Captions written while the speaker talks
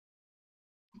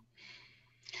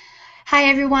Hi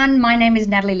everyone, my name is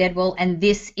Natalie Ledwell and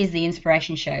this is The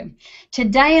Inspiration Show.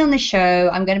 Today on the show,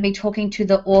 I'm going to be talking to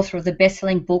the author of the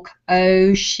best-selling book,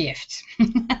 Oh Shift.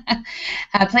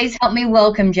 Please help me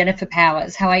welcome Jennifer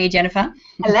Powers. How are you, Jennifer?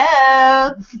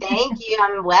 Hello. Thank you.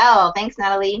 I'm well. Thanks,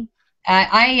 Natalie.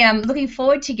 I am looking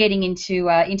forward to getting into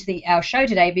our show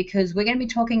today because we're going to be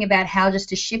talking about how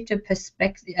just a shift of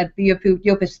perspective,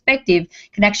 your perspective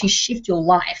can actually shift your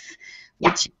life. Yeah.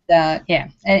 Which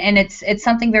and it's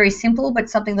something very simple, but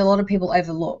something that a lot of people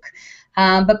overlook.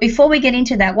 But before we get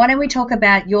into that, why don't we talk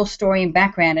about your story and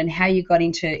background and how you got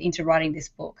into writing this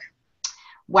book?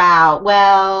 Wow.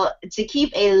 Well, to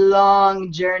keep a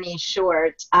long journey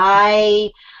short, I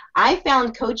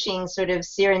found coaching sort of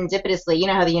serendipitously. You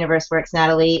know how the universe works,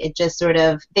 Natalie. It just sort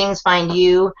of things find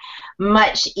you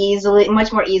much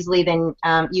more easily than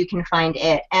you can find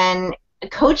it. And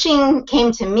coaching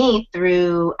came to me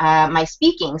through my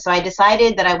speaking. So I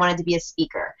decided that I wanted to be a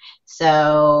speaker.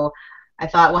 So I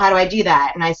thought, well, how do I do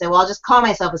that? And I said, well, I'll just call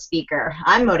myself a speaker.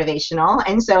 I'm motivational.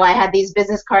 And so I had these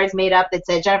business cards made up that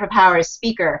said Jennifer Powers,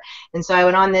 speaker. And so I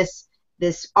went on this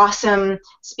awesome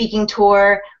speaking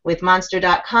tour with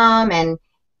monster.com. And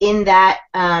in that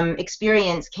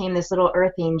experience came this little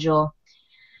earth angel.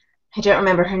 I don't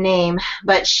remember her name,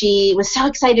 but she was so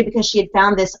excited because she had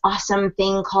found this awesome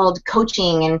thing called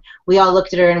coaching, and we all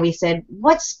looked at her and we said,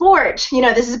 what sport? You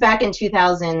know, this is back in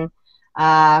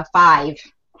 2005.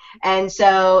 And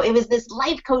so it was this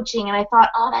life coaching, and I thought,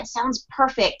 oh, that sounds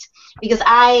perfect, because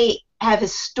I have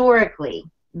historically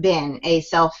been a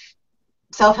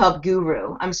self-help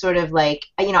guru. I'm sort of like,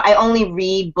 you know, I only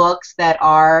read books that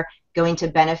are going to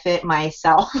benefit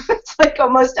myself. It's like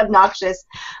almost obnoxious,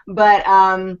 but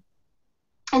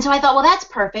and so I thought, well, that's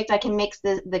perfect. I can mix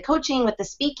the coaching with the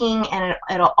speaking, and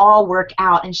it'll all work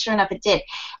out. And sure enough, it did.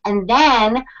 And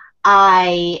then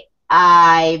I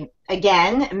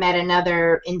again met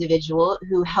another individual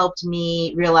who helped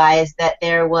me realize that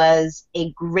there was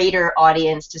a greater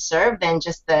audience to serve than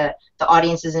just the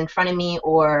audiences in front of me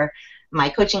or my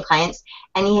coaching clients.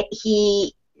 And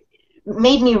he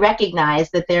made me recognize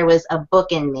that there was a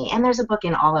book in me. And there's a book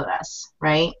in all of us,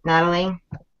 right, Natalie?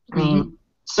 I mean,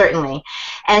 certainly.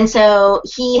 And so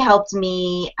he helped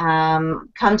me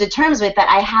come to terms with that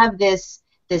I have this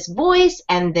voice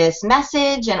and this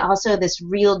message and also this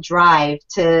real drive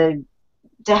to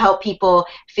help people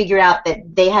figure out that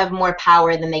they have more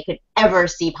power than they could ever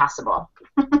see possible.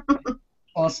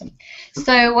 Awesome.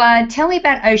 So tell me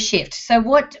about O Shift. So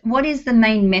what is the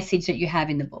main message that you have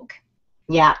in the book?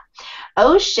 Yeah.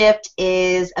 O Shift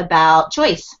is about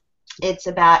choice. It's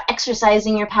about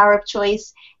exercising your power of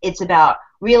choice. It's about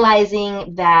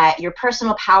realizing that your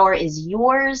personal power is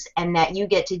yours and that you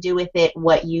get to do with it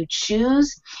what you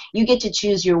choose. You get to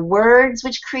choose your words,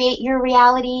 which create your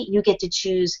reality. You get to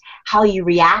choose how you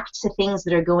react to things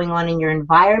that are going on in your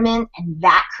environment, and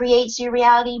that creates your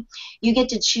reality. You get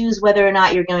to choose whether or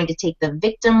not you're going to take the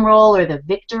victim role or the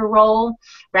victor role,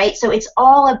 right? So it's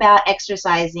all about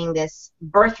exercising this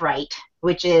birthright,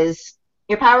 which is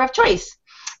your power of choice.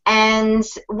 And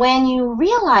when you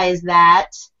realize that,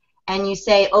 and you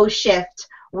say, oh, shift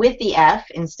with the F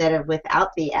instead of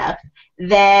without the F,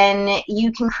 then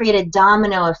you can create a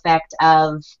domino effect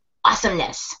of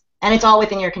awesomeness. And it's all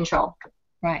within your control.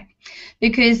 Right.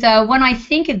 Because when I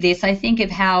think of this, I think of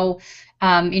how,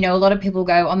 you know, a lot of people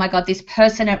go, oh, my God, this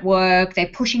person at work, they're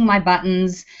pushing my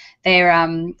buttons. They're,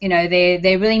 you know,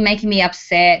 they're really making me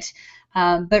upset.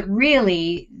 But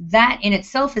really, that in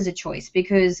itself is a choice,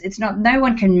 because it's not, no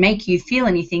one can make you feel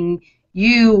anything.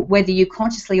 You, whether you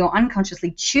consciously or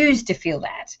unconsciously, choose to feel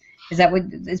that. Is that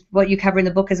what you cover in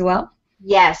the book as well?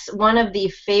 Yes. One of the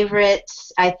favorite,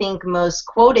 I think, most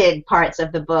quoted parts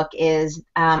of the book is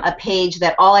a page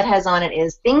that all it has on it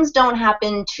is, things don't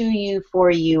happen to you,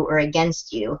 for you, or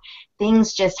against you.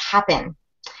 Things just happen.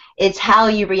 It's how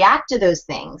you react to those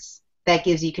things that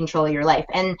gives you control of your life.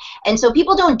 And so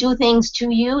people don't do things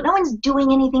to you. No one's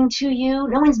doing anything to you.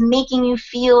 No one's making you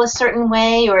feel a certain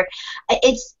way, or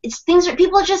it's things that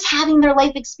people are just having their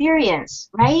life experience,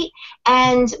 right?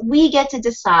 And we get to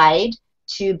decide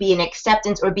to be in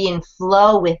acceptance or be in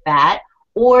flow with that,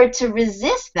 or to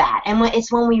resist that. And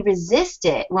it's when we resist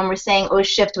it, when we're saying, oh,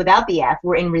 shift without the F,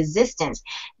 we're in resistance.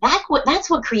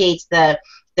 That's what creates the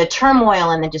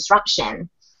turmoil and the disruption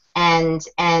and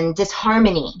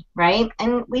disharmony, right?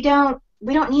 And we don't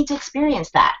need to experience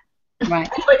that. Right.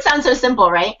 It sounds so simple,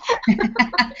 right?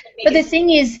 But the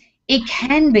thing is, it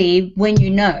can be when you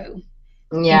know.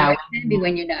 Yeah. It can be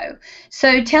when you know.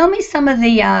 So tell me some of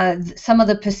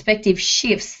the perspective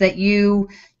shifts that you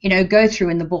know go through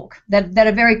in the book that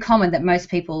are very common, that most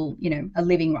people, you know, are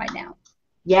living right now.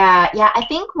 Yeah, yeah. I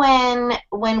think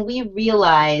when we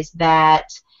realize that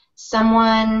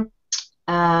someone,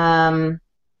 for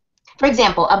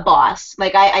example, a boss,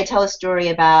 like I tell a story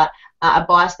about a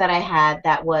boss that I had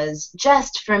that was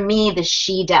just for me the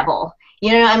she devil.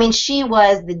 You know, I mean, she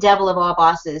was the devil of all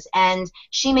bosses, and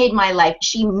she made my life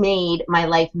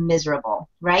miserable,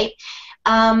 right?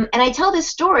 And I tell this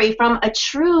story from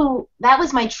that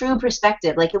was my true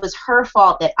perspective. Like it was her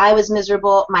fault that I was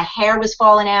miserable. My hair was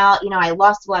falling out. You know, I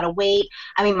lost a lot of weight.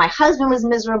 I mean, my husband was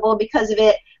miserable because of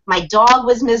it. My dog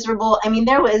was miserable. I mean,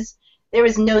 there was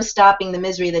no stopping the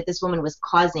misery that this woman was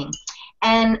causing.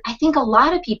 And I think a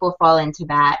lot of people fall into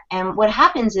that. And what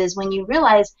happens is when you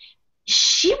realize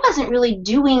she wasn't really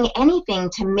doing anything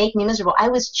to make me miserable. I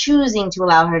was choosing to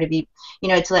allow her to be,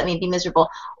 to let me be miserable.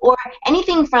 Or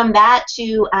anything from that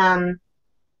to,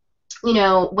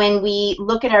 when we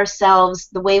look at ourselves,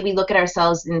 the way we look at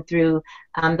ourselves and through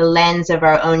the lens of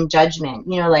our own judgment,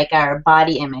 like our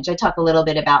body image. I talk a little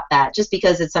bit about that just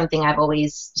because it's something I've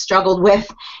always struggled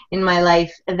with in my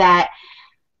life, that,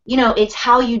 it's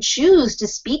how you choose to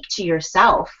speak to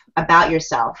yourself about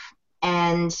yourself.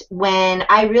 And when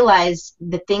I realized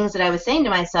the things that I was saying to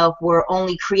myself were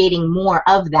only creating more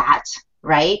of that,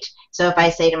 right? So if I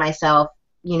say to myself,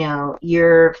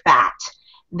 you're fat,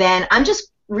 then I'm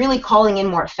just really calling in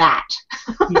more fat.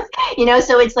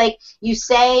 So it's like you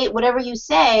say, whatever you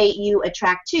say, you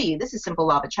attract to you. This is simple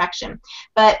law of attraction.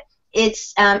 But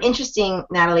it's interesting,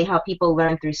 Natalie, how people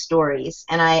learn through stories.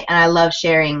 And I love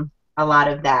sharing a lot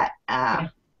of that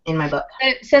in my book.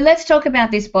 So let's talk about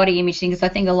this body image thing, because I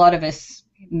think a lot of us,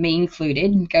 me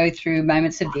included, go through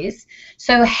moments of this.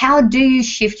 So how do you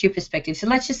shift your perspective? So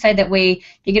let's just say that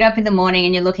you get up in the morning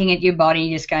and you're looking at your body and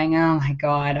you're just going, oh my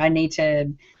God, I need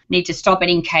to stop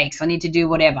eating cakes. I need to do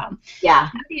whatever. Yeah.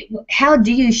 How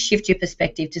do you shift your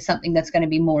perspective to something that's going to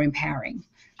be more empowering?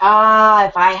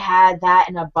 If I had that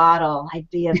in a bottle, I'd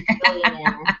be a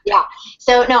billionaire. Yeah.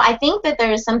 So no, I think that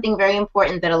there's something very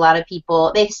important that a lot of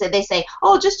people, they say,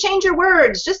 oh, just change your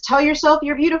words, just tell yourself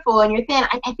you're beautiful and you're thin.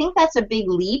 I think that's a big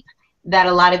leap that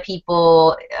a lot of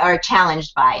people are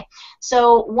challenged by.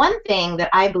 So one thing that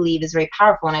I believe is very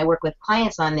powerful, and I work with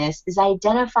clients on this, is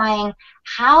identifying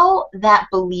how that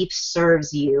belief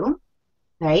serves you.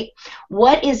 Right?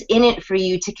 What is in it for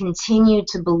you to continue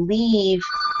to believe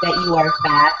that you are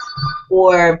fat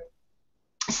or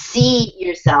see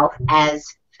yourself as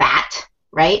fat,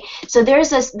 right? So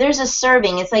there's a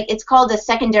serving. It's called a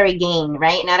secondary gain,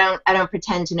 right? And I don't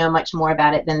pretend to know much more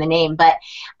about it than the name, but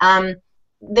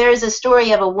there's a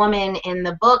story of a woman in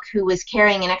the book who was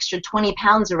carrying an extra 20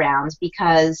 pounds around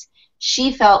because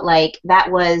she felt like that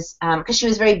was because she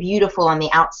was very beautiful on the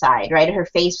outside, right? Her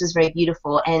face was very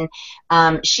beautiful, and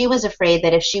she was afraid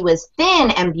that if she was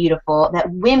thin and beautiful, that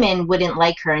women wouldn't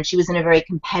like her, and she was in a very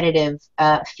competitive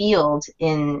field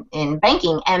in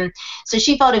banking, and so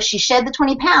she felt if she shed the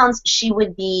 20 pounds, she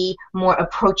would be more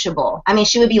approachable. I mean,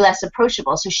 she would be less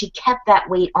approachable, so she kept that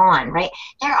weight on, right?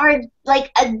 There are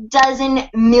like a dozen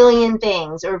million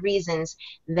things or reasons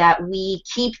that we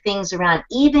keep things around,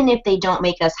 even if they don't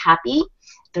make us happy.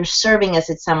 They're serving us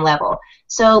at some level.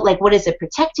 So like, what is it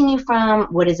protecting you from?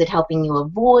 What is it helping you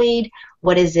avoid?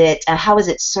 What is it, how is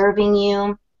it serving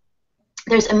you?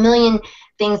 There's a million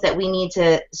things that we need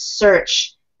to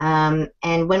search. And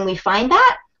when we find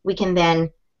that, we can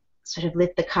then sort of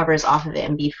lift the covers off of it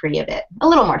and be free of it, a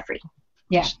little more free.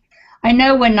 Yeah. I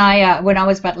know when I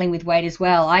was battling with weight as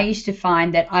well, I used to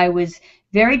find that I was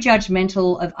very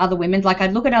judgmental of other women. Like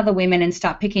I'd look at other women and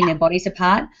start picking their bodies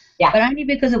apart, but only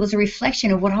because it was a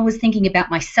reflection of what I was thinking about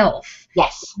myself.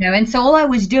 Yes. And so all I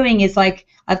was doing is like,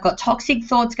 I've got toxic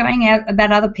thoughts going out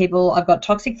about other people. I've got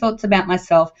toxic thoughts about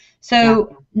myself.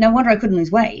 So no wonder I couldn't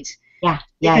lose weight. Yeah.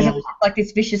 Because it was like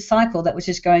this vicious cycle that was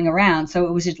just going around. So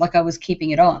it was just like I was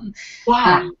keeping it on.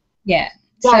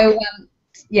 So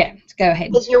go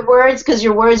ahead. Because your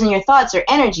words and your thoughts are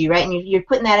energy, right? And you're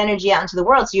putting that energy out into the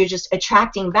world, so you're just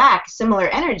attracting back similar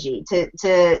energy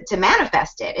to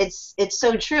manifest it. It's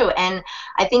so true, and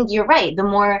I think you're right. The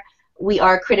more we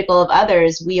are critical of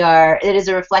others, it is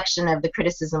a reflection of the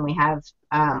criticism we have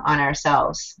on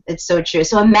ourselves. It's so true.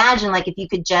 So imagine, like, if you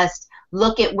could just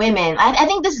look at women. I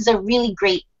think this is a really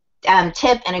great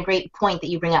tip and a great point that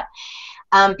you bring up.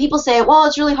 People say, well,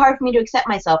 it's really hard for me to accept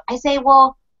myself. I say,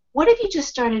 well, what if you just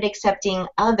started accepting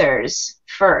others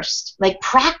first? Like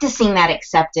practicing that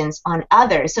acceptance on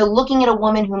others. So looking at a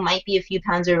woman who might be a few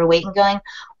pounds overweight and going,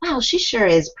 wow, she sure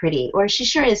is pretty, or she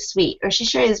sure is sweet, or she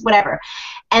sure is whatever.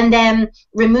 And then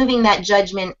removing that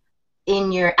judgment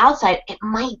in your outside, it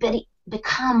might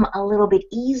become a little bit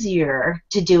easier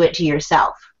to do it to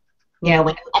yourself, when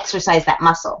you exercise that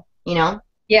muscle,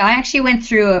 Yeah, I actually went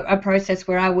through a process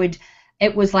where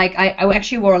it was like I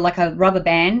actually wore like a rubber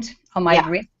band on my Yeah.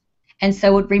 wrist. And so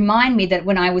it would remind me that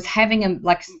when I was having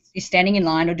like standing in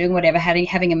line or doing whatever,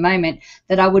 having a moment,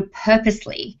 that I would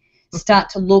purposely start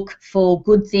to look for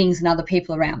good things in other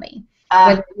people around me. Uh,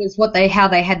 Whether it was how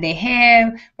they had their hair,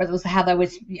 whether it was how they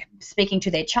were speaking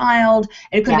to their child,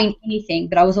 it could have yeah. been anything.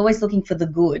 But I was always looking for the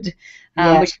good,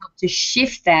 Yeah. which helped to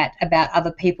shift that about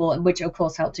other people, which of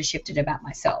course helped to shift it about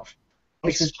myself,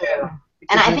 which It's was true. which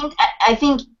And was I really think I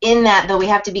think in that though we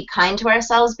have to be kind to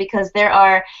ourselves because there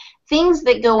are things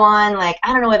that go on like I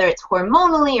don't know whether it's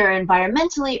hormonally or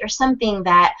environmentally or something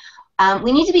that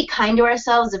we need to be kind to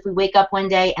ourselves if we wake up one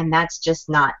day and that's just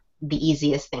not the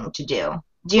easiest thing to do.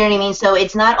 Do you know what I mean? So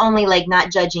it's not only like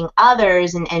not judging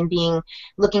others and being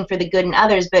looking for the good in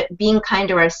others, but being kind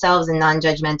to ourselves and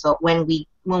non-judgmental when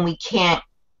we can't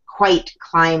quite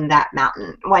climb that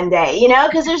mountain one day, you know,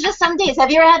 because there's just some days. Have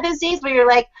you ever had those days where you're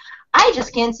like, I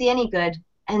just can't see any good,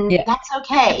 and yeah, that's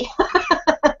okay.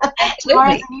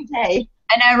 Tomorrow's absolutely. a new day.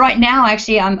 I know right now,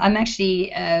 actually, I'm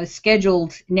actually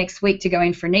scheduled next week to go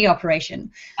in for a knee operation.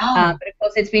 Oh, But of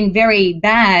course, it's been very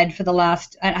bad for the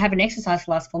last, I haven't exercised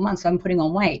the last 4 months, so I'm putting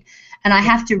on weight. And I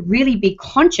have to really be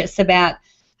conscious about,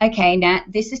 okay, Nat,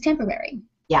 this is temporary.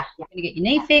 yeah, You're going to get your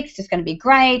knee fixed. It's going to be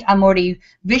great. I'm already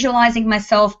visualizing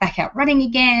myself back out running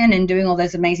again and doing all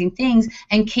those amazing things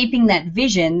and keeping that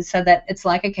vision so that it's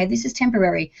like, okay, this is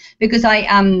temporary. Because I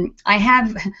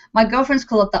have my girlfriends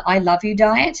call it the I love you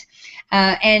diet.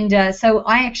 So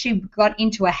I actually got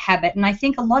into a habit, and I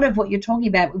think a lot of what you're talking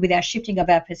about with our shifting of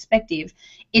our perspective,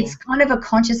 yeah, it's kind of a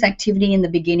conscious activity in the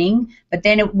beginning, but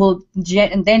then it will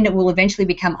eventually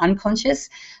become unconscious.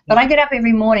 But yeah. I get up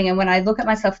every morning, and when I look at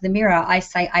myself in the mirror, I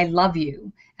say I love you,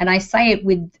 and I say it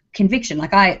with conviction,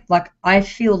 I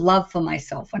feel love for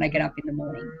myself when I get up in the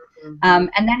morning, Mhm.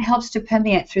 and that helps to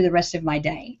permeate through the rest of my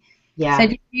day. So, Yeah.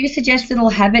 do you suggest little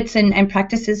habits and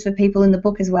practices for people in the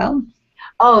book as well?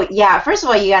 Oh, yeah. First of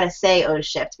all, you got to say "oh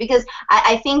shift" because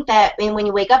I think that when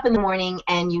you wake up in the morning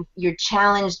and you're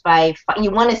challenged by you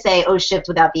want to say "oh shift"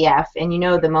 without the F, and you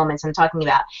know the moments I'm talking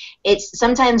about. It's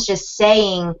sometimes just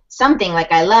saying something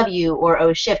like "I love you" or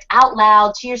 "oh shift" out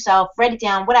loud to yourself, write it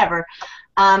down, whatever.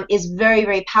 Is very,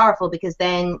 very powerful because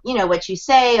then, you know, what you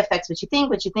say affects what you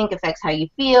think affects how you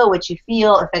feel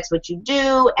affects what you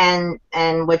do, and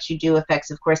what you do affects,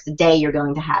 of course, the day you're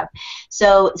going to have.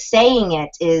 So saying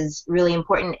it is really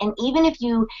important. And even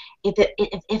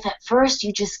if at first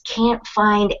you just can't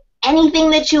find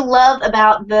anything that you love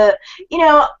about you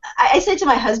know, I said to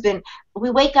my husband,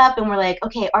 we wake up and we're like,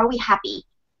 okay, are we happy?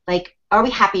 Like, are we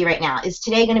happy right now? Is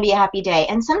today going to be a happy day?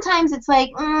 And sometimes it's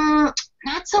like,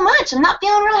 not so much. I'm not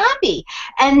feeling real happy.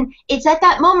 And it's at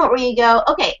that moment where you go,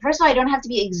 okay, first of all, I don't have to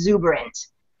be exuberant.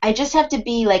 I just have to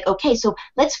be like, okay, so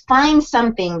let's find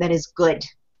something that is good,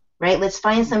 right? Let's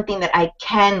find something that I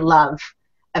can love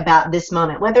about this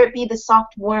moment, whether it be the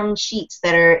soft, warm sheets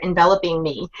that are enveloping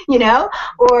me, you know,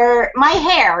 or my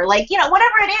hair, like, you know,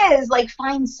 whatever it is, like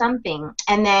find something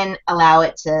and then allow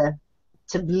it to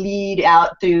bleed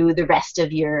out through the rest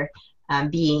of your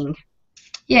being.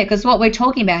 Yeah, because what we're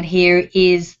talking about here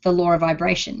is the law of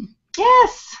vibration,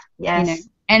 Yes, you know. yes.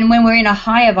 And when we're in a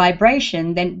higher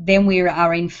vibration, then we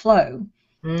are in flow.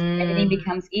 Everything Mm,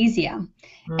 becomes easier.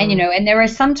 And mm, and there are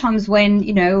some times when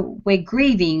we're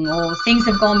grieving or things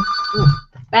have gone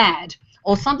bad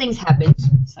or something's happened.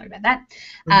 Sorry about that.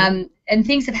 mhm. And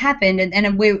things have happened,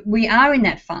 and we are in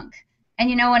that funk. And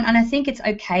and I think it's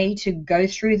okay to go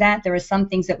through that. There are some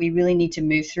things that we really need to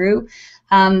move through,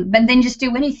 but then just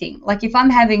do anything. Like if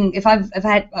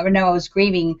had, I know I was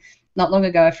grieving not long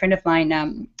ago. A friend of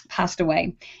mine passed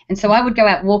away, and so I would go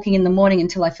out walking in the morning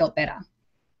until I felt better,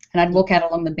 and I'd walk out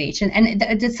along the beach. And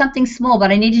it's something small, but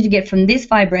I needed to get from this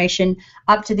vibration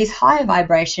up to this higher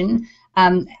vibration,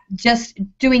 just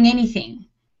doing anything,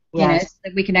 so Yes.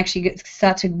 that we can actually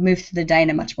start to move through the day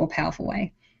in a much more powerful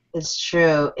way. It's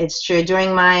true. It's true.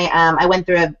 During my, I went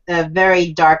through a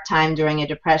very dark time during a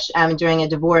depression, during a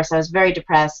divorce. I was very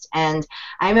depressed, and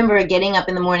I remember getting up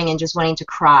in the morning and just wanting to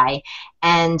cry.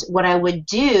 And what I would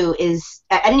do is,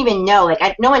 I didn't even know,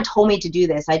 like, no one told me to do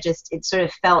this. It sort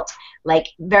of felt like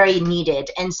very needed.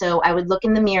 And so I would look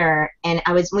in the mirror, and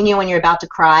when you're about to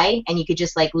cry, and you could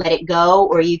just like let it go,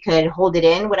 or you could hold it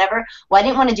in, whatever. Well, I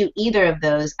didn't want to do either of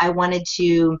those. I wanted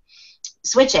to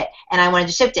switch it and I wanted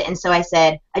to shift it. And so I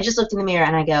said, I just looked in the mirror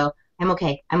and I go, I'm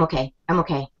okay. I'm okay. I'm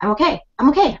okay. I'm okay. I'm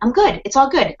okay. I'm good. It's all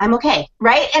good. I'm okay.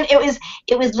 Right? And it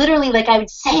was literally like I would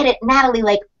say it at Natalie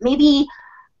like maybe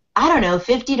I don't know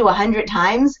 50 to 100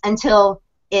 times until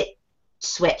it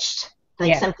switched.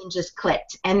 Like something just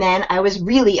clicked. And then I was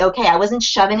really okay. I wasn't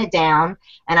shoving it down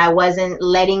and I wasn't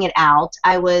letting it out.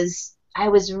 I was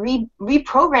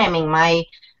reprogramming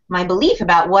my belief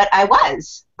about what I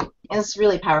was. It was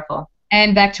really powerful.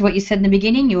 And back to what you said in the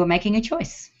beginning, you were making a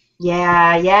choice.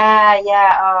 Yeah.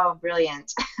 Oh,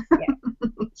 brilliant. Yeah.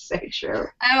 So true.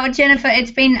 Oh, Jennifer,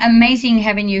 it's been amazing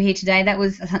having you here today.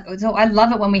 I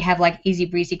love it when we have like easy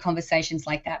breezy conversations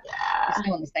like that. Yeah. We're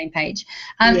still on the same page.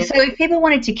 So if people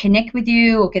wanted to connect with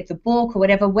you or get the book or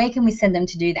whatever, where can we send them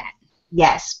to do that?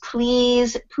 Yes,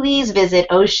 please visit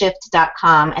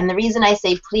oshift.com. And the reason I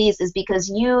say please is because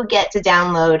you get to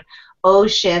download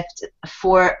OShift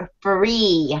for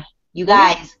free. You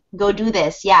guys, go do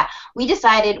this. Yeah, we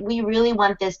decided we really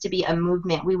want this to be a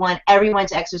movement. We want everyone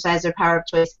to exercise their power of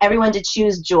choice, everyone to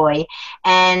choose joy.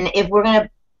 And if we're going to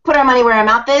put our money where our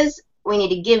mouth is, we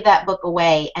need to give that book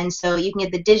away. And so you can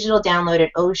get the digital download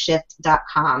at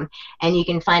oshift.com, and you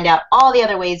can find out all the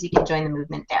other ways you can join the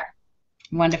movement there.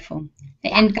 Wonderful.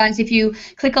 Yeah. And guys, if you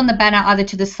click on the banner either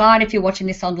to the side if you're watching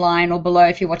this online or below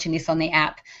if you're watching this on the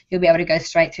app, you'll be able to go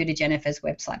straight through to Jennifer's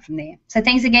website from there. So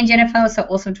thanks again, Jennifer. It was so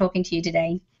awesome talking to you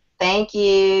today. Thank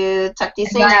you. Talk to you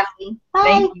soon, Natalie. Bye.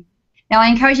 Thank you. Now, I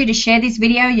encourage you to share this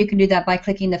video. You can do that by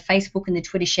clicking the Facebook and the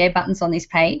Twitter share buttons on this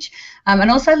page.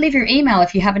 And also leave your email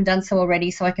if you haven't done so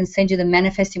already so I can send you the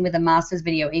Manifesting with the Masters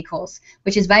video e-course,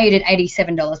 which is valued at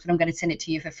 $87, but I'm going to send it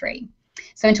to you for free.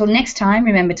 So until next time,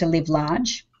 remember to live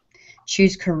large,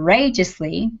 choose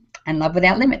courageously, and love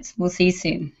without limits. We'll see you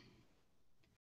soon.